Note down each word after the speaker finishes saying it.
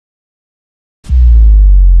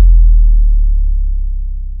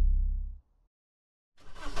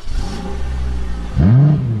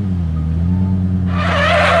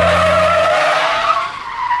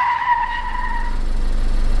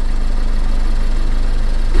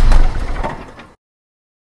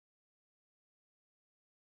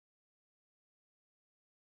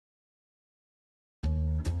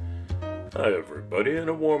Hi everybody, and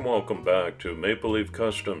a warm welcome back to Maple Leaf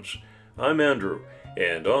Customs. I'm Andrew,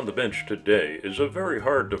 and on the bench today is a very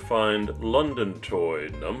hard to find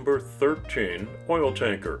Londontoy number 13 oil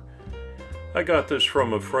tanker. I got this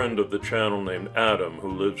from a friend of the channel named Adam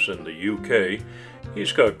who lives in the UK.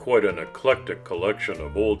 He's got quite an eclectic collection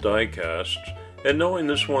of old diecasts, and knowing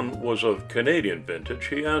this one was of Canadian vintage,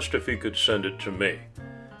 he asked if he could send it to me.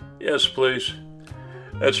 Yes, please.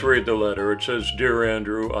 Let's read the letter. It says, "Dear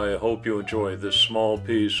Andrew, I hope you enjoy this small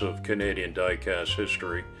piece of Canadian diecast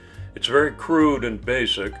history. It's very crude and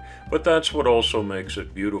basic, but that's what also makes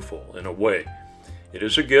it beautiful, in a way. It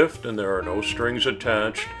is a gift and there are no strings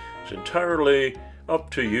attached. It's entirely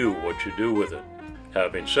up to you what you do with it.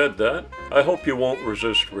 Having said that, I hope you won't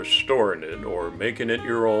resist restoring it or making it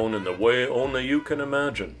your own in the way only you can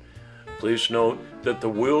imagine. Please note that the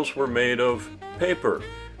wheels were made of paper,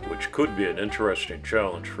 which could be an interesting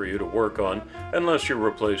challenge for you to work on unless you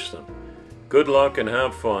replace them. Good luck and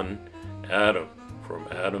have fun, Adam," from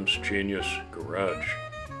Adam's Genius Garage.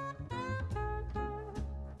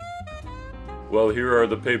 Well, here are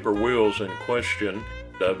the paper wheels in question.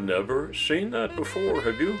 I've never seen that before,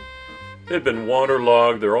 have you? They've been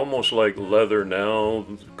waterlogged, they're almost like leather now.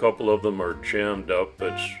 A couple of them are jammed up,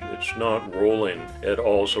 it's not rolling at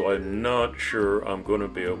all, so I'm not sure I'm going to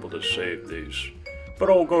be able to save these. But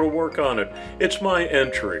I'll go to work on it. It's my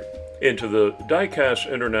entry into the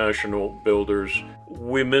Diecast International Builders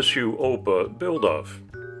We Miss You OPA build-off.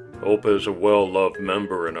 OPA is a well-loved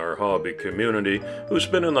member in our hobby community who's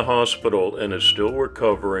been in the hospital and is still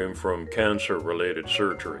recovering from cancer-related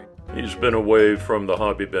surgery. He's been away from the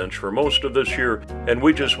hobby bench for most of this year, and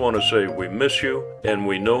we just want to say we miss you, and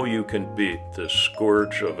we know you can beat this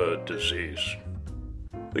scourge of a disease.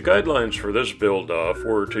 The guidelines for this build-off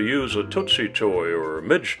were to use a Tootsietoy or a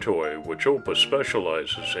Midge toy, which OPA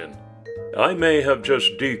specializes in. I may have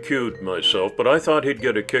just DQ'd myself, but I thought he'd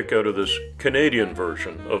get a kick out of this Canadian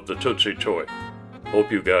version of the Tootsietoy. Hope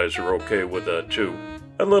you guys are okay with that too.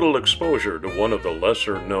 A little exposure to one of the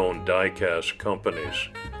lesser-known diecast companies.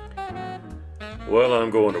 Well, I'm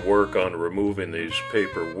going to work on removing these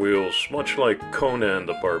paper wheels, much like Conan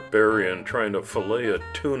the Barbarian trying to fillet a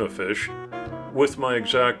tuna fish. With my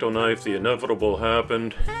X-Acto knife, the inevitable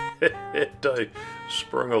happened. I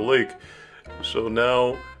sprung a leak. So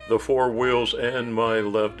now the four wheels and my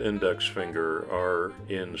left index finger are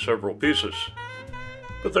in several pieces.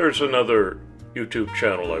 But there's another YouTube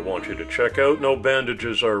channel I want you to check out. No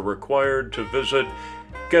bandages are required to visit.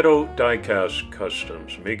 Ghetto Diecast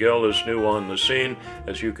Customs. Miguel is new on the scene,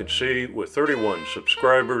 as you can see, with 31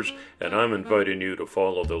 subscribers, and I'm inviting you to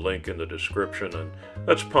follow the link in the description, and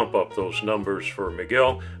let's pump up those numbers for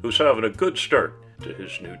Miguel, who's having a good start to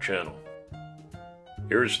his new channel.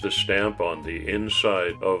 Here's the stamp on the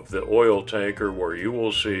inside of the oil tanker where you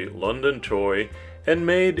will see Londontoy and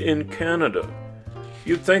made in Canada.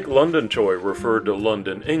 You'd think Londontoy referred to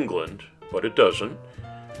London, England, but it doesn't.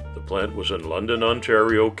 The plant was in London,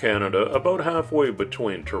 Ontario, Canada, about halfway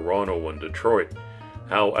between Toronto and Detroit.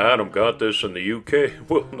 How Adam got this in the UK,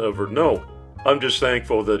 we'll never know. I'm just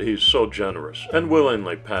thankful that he's so generous and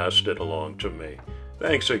willingly passed it along to me.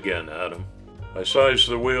 Thanks again, Adam. I sized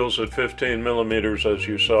the wheels at 15 millimeters as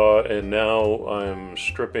you saw, and now I'm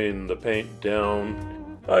stripping the paint down.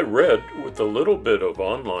 I read, with a little bit of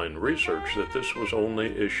online research, that this was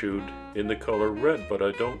only issued in the color red, but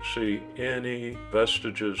I don't see any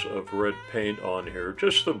vestiges of red paint on here,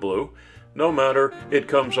 just the blue. No matter, it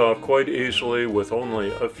comes off quite easily with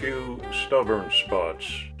only a few stubborn spots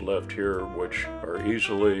left here, which are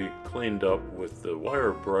easily cleaned up with the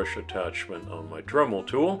wire brush attachment on my Dremel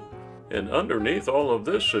tool. And underneath all of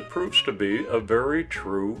this, it proves to be a very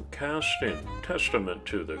true casting, testament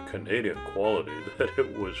to the Canadian quality that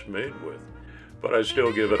it was made with. But I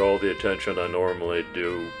still give it all the attention I normally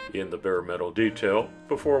do in the bare metal detail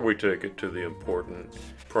before we take it to the important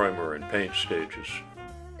primer and paint stages.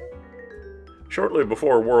 Shortly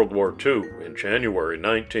before World War II, in January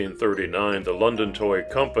 1939, the Londontoy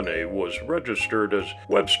Company was registered as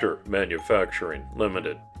Webster Manufacturing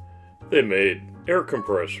Limited. They made air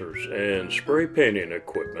compressors and spray painting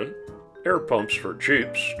equipment, air pumps for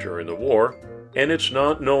Jeeps during the war, and it's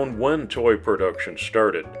not known when toy production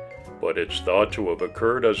started, but it's thought to have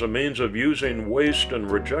occurred as a means of using waste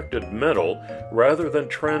and rejected metal rather than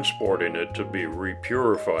transporting it to be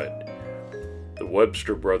repurified. The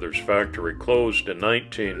Webster Brothers factory closed in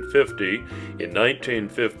 1950. In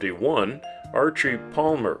 1951, Archie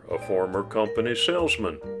Palmer, a former company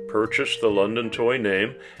salesman, purchased the Londontoy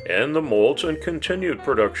name and the molds and continued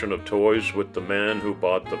production of toys with the man who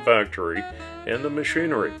bought the factory and the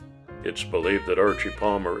machinery. It's believed that Archie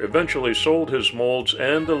Palmer eventually sold his molds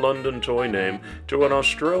and the Londontoy name to an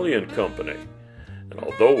Australian company. And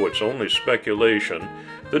although it's only speculation,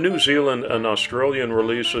 the New Zealand and Australian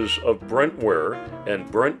releases of Brentware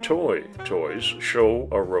and Brenttoy toys show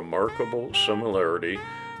a remarkable similarity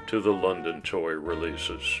to the Londontoy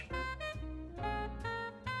releases.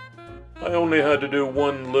 I only had to do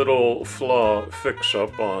one little flaw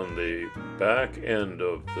fix-up on the back end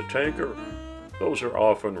of the tanker. Those are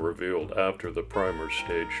often revealed after the primer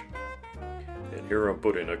stage. And here I'm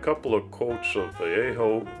putting a couple of coats of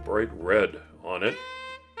Vallejo Bright Red on it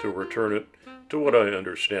to return it to what I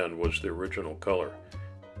understand was the original color.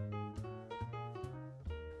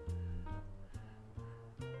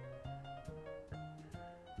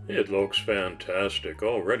 It looks fantastic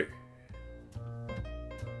already.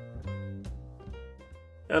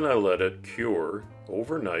 And I let it cure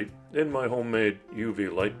overnight in my homemade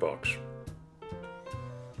UV light box.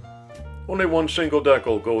 Only one single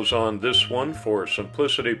decal goes on this one for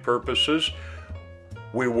simplicity purposes.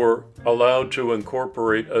 We were allowed to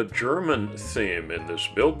incorporate a German theme in this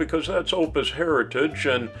build because that's Opa's heritage,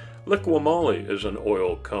 and Liquimoli is an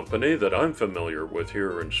oil company that I'm familiar with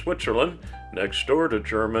here in Switzerland, next door to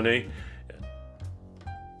Germany.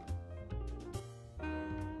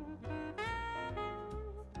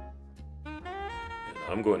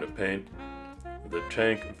 I'm going to paint the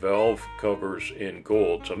tank valve covers in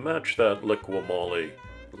gold to match that Liquimoli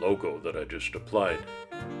logo that I just applied.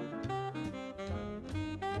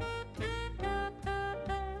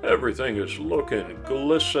 Everything is looking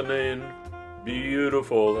glistening,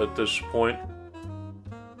 beautiful at this point.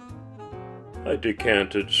 I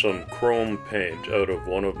decanted some chrome paint out of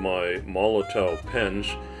one of my Molotow pens.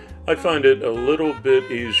 I find it a little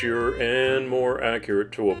bit easier and more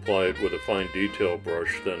accurate to apply it with a fine detail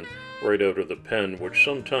brush than right out of the pen, which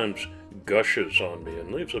sometimes gushes on me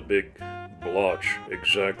and leaves a big blotch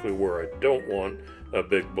exactly where I don't want a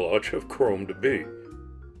big blotch of chrome to be.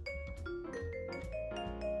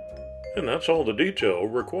 And that's all the detail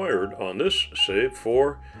required on this, save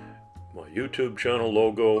for my YouTube channel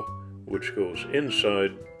logo, which goes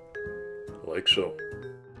inside like so.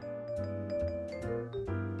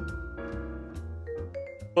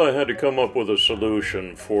 I had to come up with a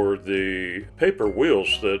solution for the paper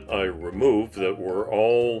wheels that I removed that were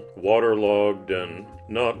all waterlogged and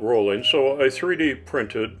not rolling, so I 3D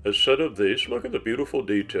printed a set of these. Look at the beautiful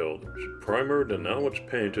detail. It's primered and now it's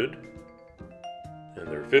painted. And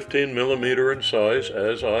they're 15mm in size,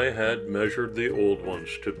 as I had measured the old ones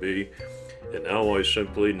to be. And now I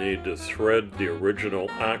simply need to thread the original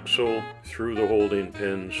axle through the holding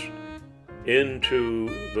pins into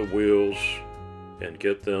the wheels and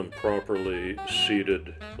get them properly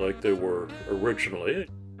seated like they were originally.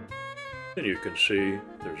 And you can see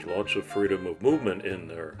there's lots of freedom of movement in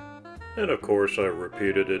there. And of course I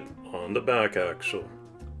repeated it on the back axle.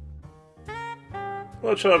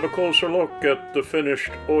 Let's have a closer look at the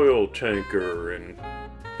finished oil tanker in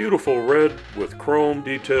beautiful red with chrome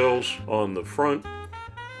details on the front,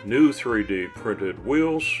 new 3D printed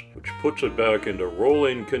wheels, which puts it back into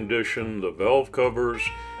rolling condition, the valve covers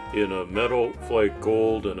in a metal flake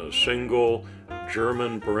gold and a single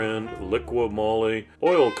German brand Liquimoli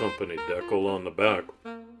oil company decal on the back.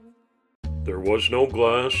 There was no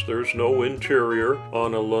glass, there's no interior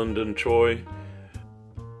on a Londontoy,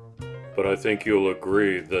 but I think you'll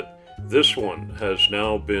agree that this one has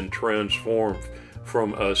now been transformed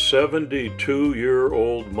from a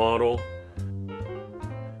 72-year-old model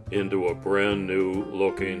into a brand new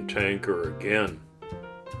looking tanker again.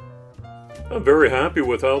 I'm very happy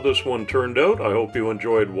with how this one turned out. I hope you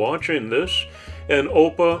enjoyed watching this. And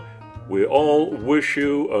Opa, we all wish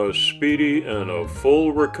you a speedy and a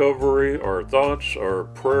full recovery. Our thoughts, our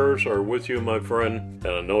prayers are with you, my friend,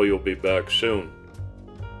 and I know you'll be back soon.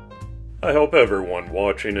 I hope everyone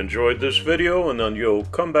watching enjoyed this video, and then you'll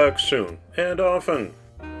come back soon and often.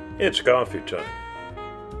 It's coffee time.